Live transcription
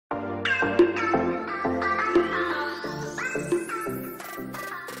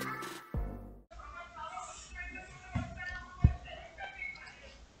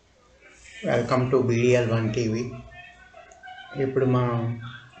Welcome to BDL1 TV. ఇప్పుడు మనం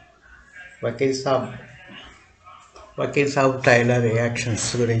Vakeel Saab trailer reactions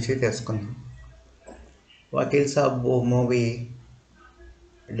గురించి తెలుసుకుందాం. Vakeel Saab movie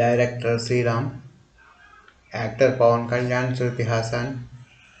director Sriram, actor Pawan Kalyan, Shruti Haasan,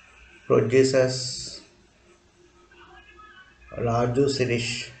 producers Raju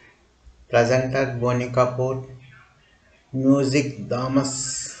Sirish, presenter Boney Kapoor, music Thomas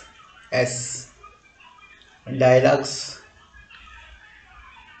yes, dialogues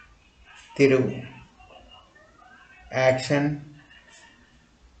Thiru, action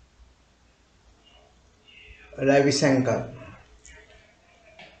Ravishankar.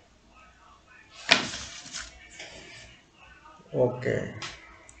 Okay,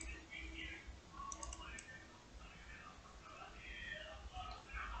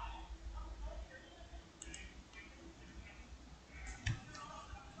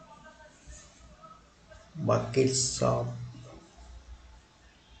 Vakeel Saab,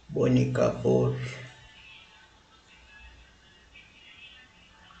 Boney Kapoor,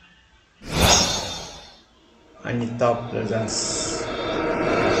 Anita presence.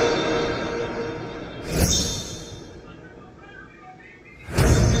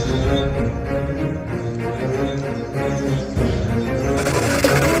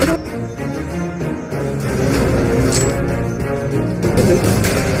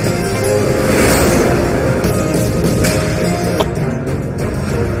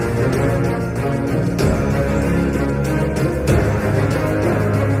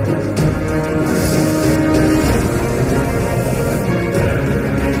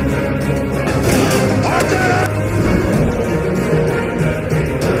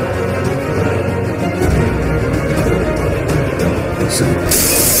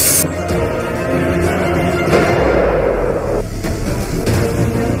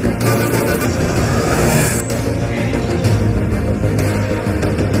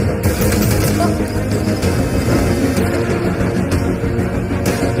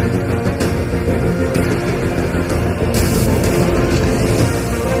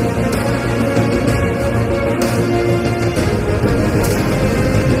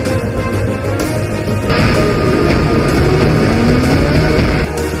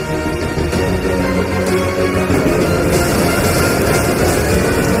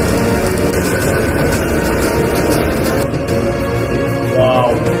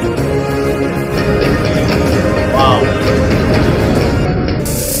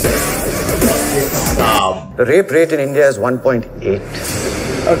 The rape rate in India is 1.8.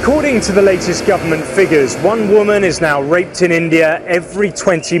 According to the latest government figures, one woman is now raped in India every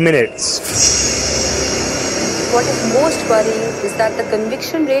 20 minutes. What is most worrying is that the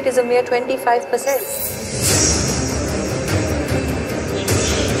conviction rate is a mere 25%.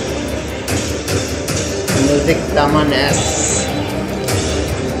 Music Taman S,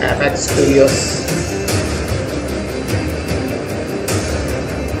 FX Studios.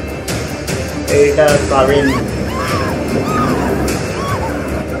 Editor Praveen.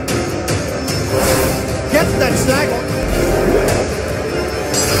 Get that snack.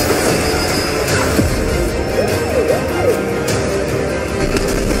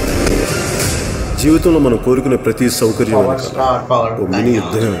 జీవితంలో మనం కోరుకునే ప్రతి సౌకర్యం ఒక mini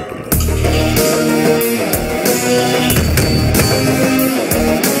యుద్ధమే ఉంటుంది.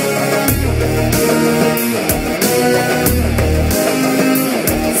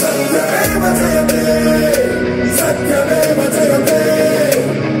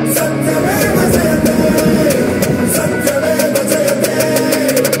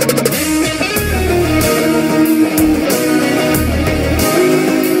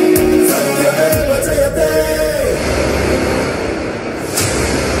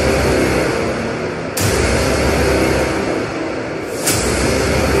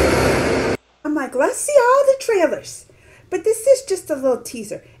 Let's see all the trailers. But this is just a little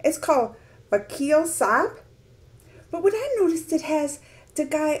teaser. It's called Vakeel Sab. But what I noticed, it has the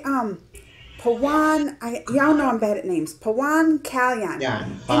guy, Pawan, y'all know I'm bad at names. Pawan Kalyan. Yeah,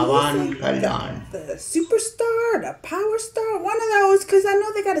 Pawan Kalyan. The superstar, the power star, one of those, because I know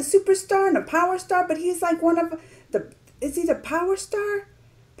they got a superstar and a power star, but he's like one of the, is he the power star?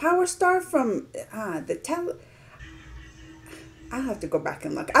 Power star from I'll have to go back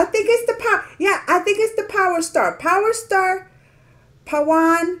and look. I think it's the I think it's the Power Star. Power Star,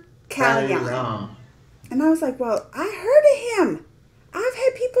 Pawan Kalyan. And I was like, well, I heard of him. I've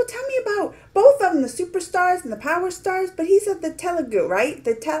had people tell me about both of them, the superstars and the power stars, but he's of the Telugu, right?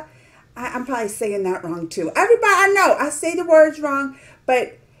 I'm probably saying that wrong too. Everybody, I know I say the words wrong,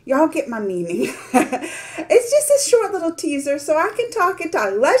 but y'all get my meaning. It's just a short little teaser, so I can talk and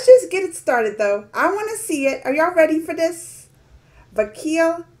talk. Let's just get it started, though. I want to see it. Are y'all ready for this?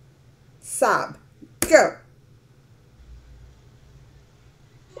 Vakeel Sab. Go.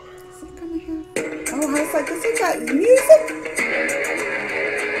 Is it gonna have? Oh, I was like, is it got music?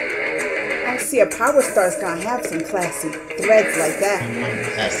 I see a power star's gonna have some classy threads like that.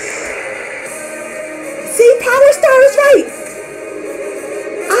 Yes. See, Power Star was right.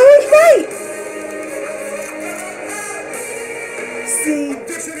 I was right. See,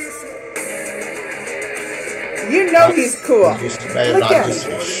 you know he's cool. Look at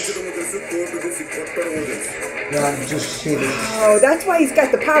him. Oh, that's why he's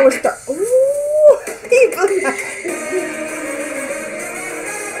got the Power Star. Ooh,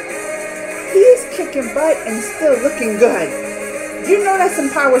 he's kicking butt and still looking good. You know that's some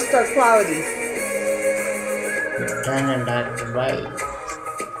Power Star qualities. Turn that right.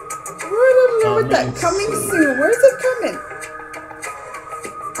 What that coming soon? Where's it coming?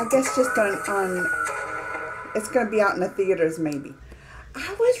 I guess just on it's gonna be out in the theaters maybe.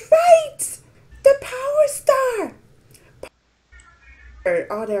 I was right. The Power Star.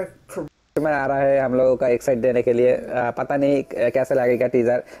 Oh, they're correct. में आ रहा है हम लोगों का एक side देने के लिए पता नहीं कैसे लगेगा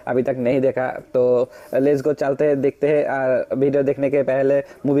टीजर अभी तक नहीं देखा तो लेट्स गो चलते हैं देखते हैं वीडियो देखने के पहले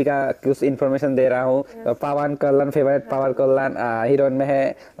मूवी का कुछ इन्फॉर्मेशन दे रहा हूँ पवन कल्याण फेवरेट पवन कल्याण हीरोइन में है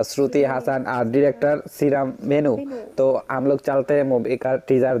श्रुति हासन डायरेक्टर श्रीराम मेनू तो हम लोग चलते हैं मूवी का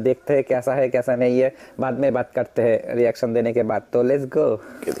टीजर देखते हैं कैसा है कैसा नहीं है बाद में बात करते हैं रिएक्शन देने के बाद तो let's go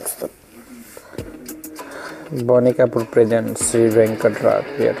Boney Kapoor present Shri वेंकटराज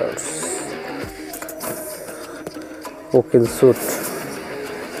theatres Vakeel Sab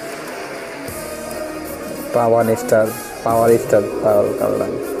Power Star Power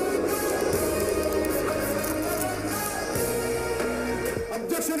Kallan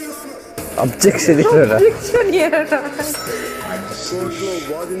Objection కోర్టులో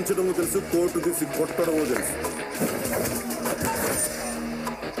వాదించడము తెలుసు కోర్టు తీసి కొట్టడము తెలుసు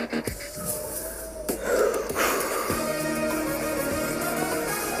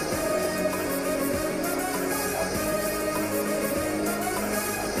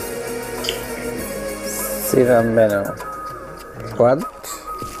Sriram Beno. What?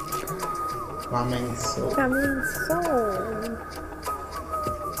 Coming soon. Coming soon.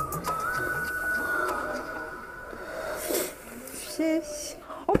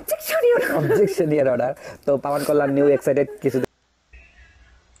 Objection here order. तो पवन कल्याण न्यू एक्साइटेड किसी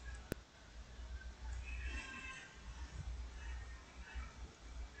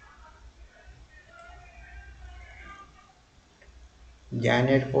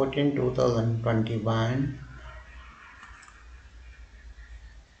January 14, 2021.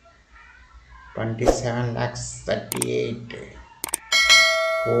 27 lakhs 38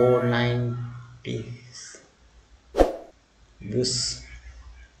 490 views.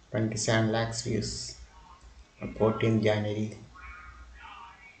 27 lakhs views on 14th January.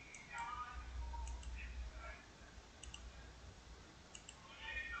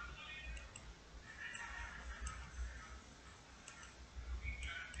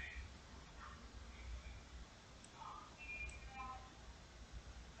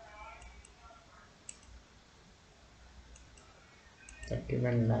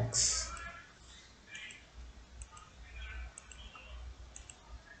 $31 lakhs.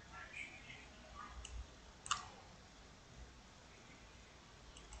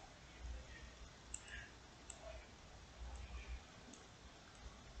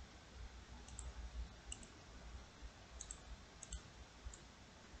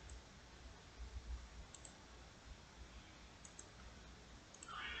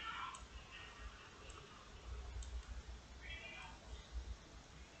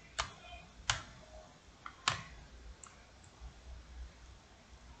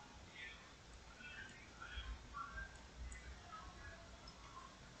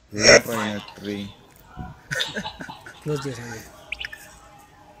 Close చేసాను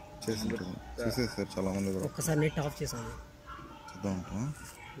చేసేసారు చాలా మంది కూడా ఒక్కసారి నెట్ ఆఫ్ చేసాను చూద్దాం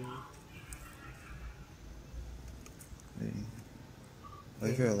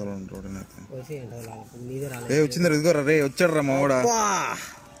వైఫై వదలండి రోడ్డునైతే వైఫై అంటే నీదే రాలేదు రే వచ్చింది ఇదిగోరా రే వచ్చాడు రా మావాడా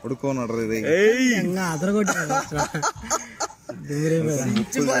పడుకోన్నాడు రే ఇంకా అదరగొట్టాడు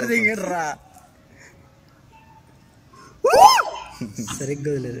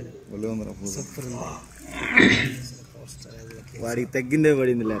సరిగ్గా లేదు సూపర్ ఉంది వాడికి తగ్గిందే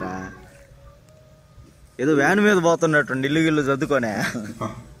పడింది లేరా ఏదో వ్యాన్ మీద పోతున్నట్టు ఇల్లు గిల్లు చదువుకోనే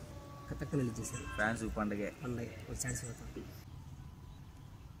ఫ్యాన్స్ పండగే ఛాన్స్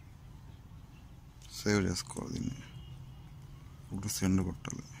సేవ్ చేసుకోవాలి దీన్ని. ఇప్పుడు సెండ్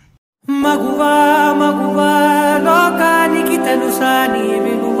కొట్టాలి. మగువా మగువా లోకానికి తెలుసా నీ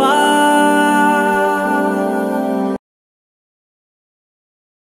విలువా